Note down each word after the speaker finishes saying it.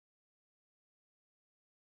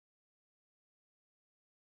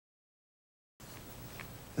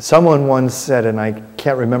Someone once said, and I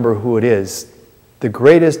can't remember who it is, the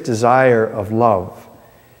greatest desire of love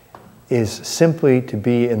is simply to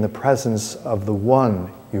be in the presence of the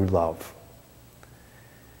one you love.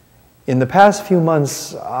 In the past few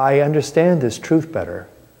months, I understand this truth better.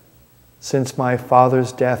 Since my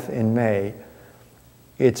father's death in May,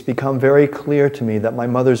 it's become very clear to me that my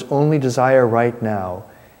mother's only desire right now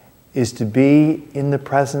is to be in the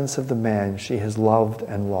presence of the man she has loved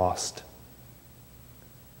and lost.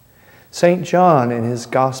 St. John, in his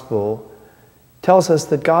Gospel, tells us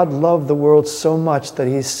that God loved the world so much that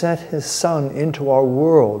he sent his Son into our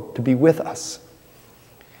world to be with us.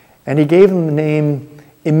 And he gave him the name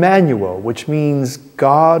Emmanuel, which means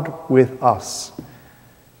God with us.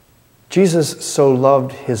 Jesus so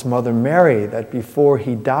loved his mother Mary that before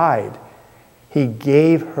he died, he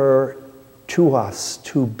gave her to us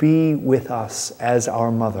to be with us as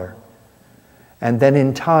our mother. And then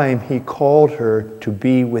in time, he called her to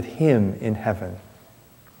be with him in heaven.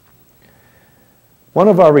 One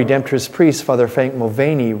of our Redemptorist priests, Father Frank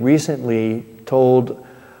Mulvaney, recently told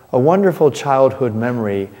a wonderful childhood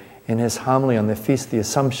memory in his homily on the Feast of the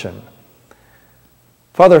Assumption.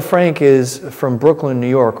 Father Frank is from Brooklyn, New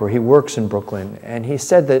York, or he works in Brooklyn, and he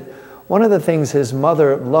said that one of the things his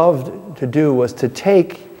mother loved to do was to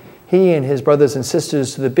take he and his brothers and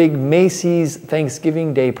sisters to the big Macy's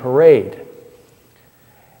Thanksgiving Day parade.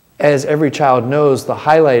 As every child knows, the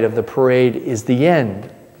highlight of the parade is the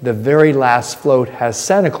end. The very last float has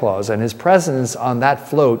Santa Claus, and his presence on that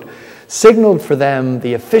float signaled for them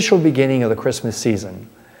the official beginning of the Christmas season.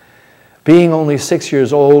 Being only 6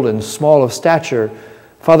 years old and small of stature,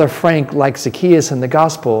 Father Frank, like Zacchaeus in the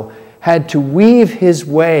Gospel, had to weave his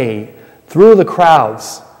way through the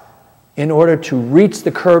crowds in order to reach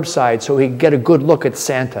the curbside so he could get a good look at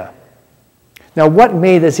Santa. Now, what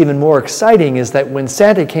made this even more exciting is that when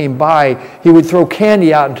Santa came by, he would throw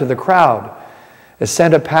candy out into the crowd. As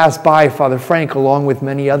Santa passed by, Father Frank, along with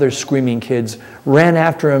many other screaming kids, ran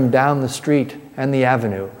after him down the street and the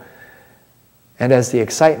avenue. And as the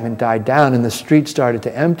excitement died down and the street started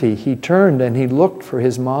to empty, he turned and he looked for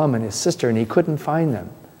his mom and his sister, and he couldn't find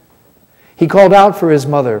them. He called out for his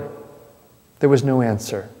mother. There was no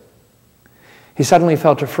answer. He suddenly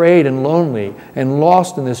felt afraid and lonely and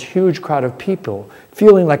lost in this huge crowd of people,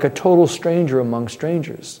 feeling like a total stranger among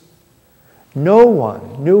strangers. No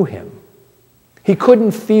one knew him. He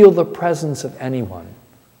couldn't feel the presence of anyone.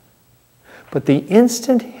 But the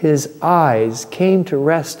instant his eyes came to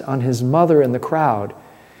rest on his mother in the crowd,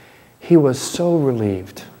 he was so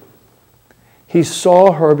relieved. He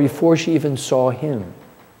saw her before she even saw him.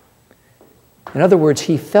 In other words,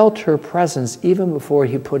 he felt her presence even before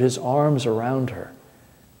he put his arms around her.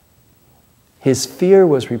 His fear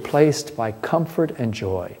was replaced by comfort and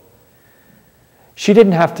joy. She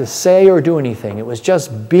didn't have to say or do anything. It was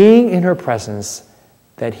just being in her presence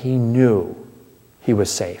that he knew he was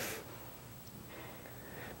safe.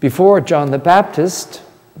 Before John the Baptist,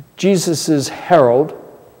 Jesus' herald,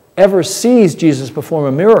 ever sees Jesus perform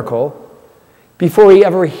a miracle, before he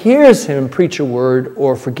ever hears him preach a word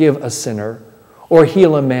or forgive a sinner or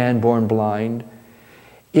heal a man born blind,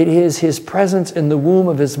 it is his presence in the womb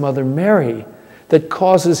of his mother Mary that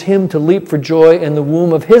causes him to leap for joy in the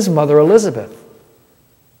womb of his mother Elizabeth.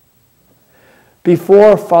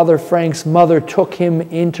 Before Father Frank's mother took him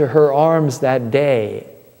into her arms that day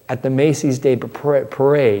at the Macy's Day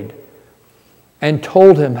Parade and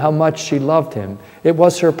told him how much she loved him, it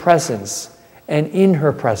was her presence, and in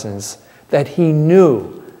her presence, that he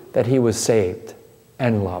knew that he was saved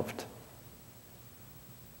and loved.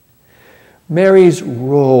 Mary's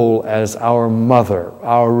role as our mother,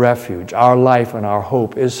 our refuge, our life, and our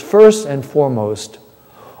hope is first and foremost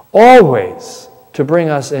always to bring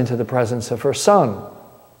us into the presence of her Son,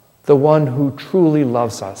 the one who truly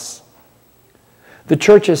loves us. The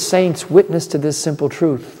Church's saints witness to this simple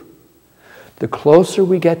truth. The closer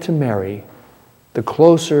we get to Mary, the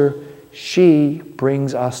closer she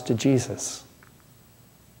brings us to Jesus.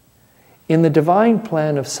 In the divine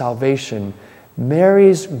plan of salvation,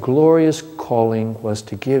 Mary's glorious calling was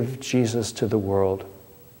to give Jesus to the world.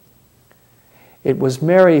 It was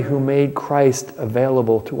Mary who made Christ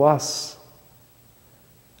available to us.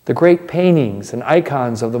 The great paintings and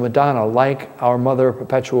icons of the Madonna, like our Mother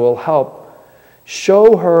Perpetual Help,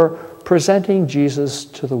 show her presenting Jesus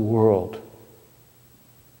to the world.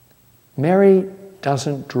 Mary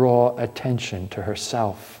doesn't draw attention to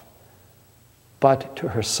herself, but to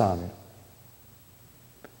her Son.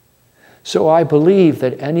 So I believe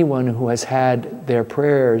that anyone who has had their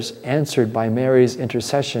prayers answered by Mary's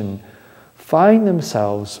intercession find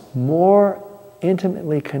themselves more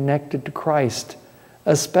intimately connected to Christ,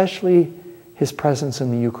 especially his presence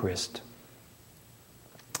in the Eucharist.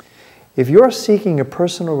 If you're seeking a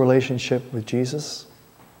personal relationship with Jesus,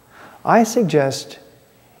 I suggest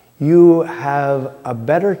you have a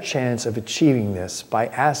better chance of achieving this by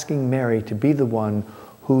asking Mary to be the one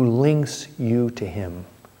who links you to him.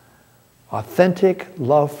 Authentic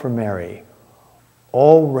love for Mary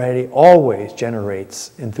always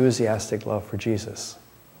generates enthusiastic love for Jesus.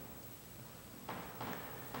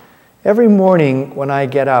 Every morning when I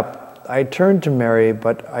get up, I turn to Mary,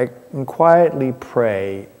 but I quietly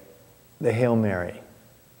pray the Hail Mary.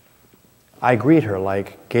 I greet her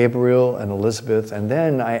like Gabriel and Elizabeth, and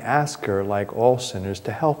then I ask her, like all sinners,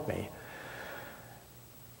 to help me.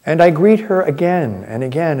 And I greet her again and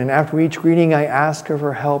again, and after each greeting I ask her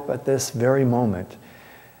for help at this very moment.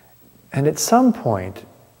 And at some point,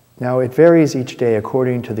 now it varies each day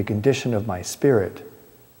according to the condition of my spirit,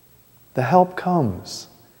 the help comes.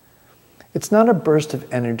 It's not a burst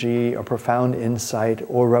of energy or profound insight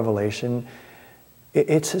or revelation.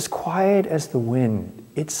 It's as quiet as the wind.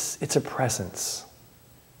 It's a presence.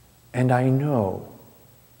 And I know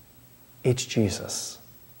it's Jesus,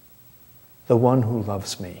 the one who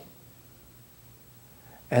loves me.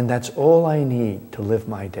 And that's all I need to live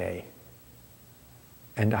my day.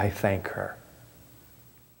 And I thank her.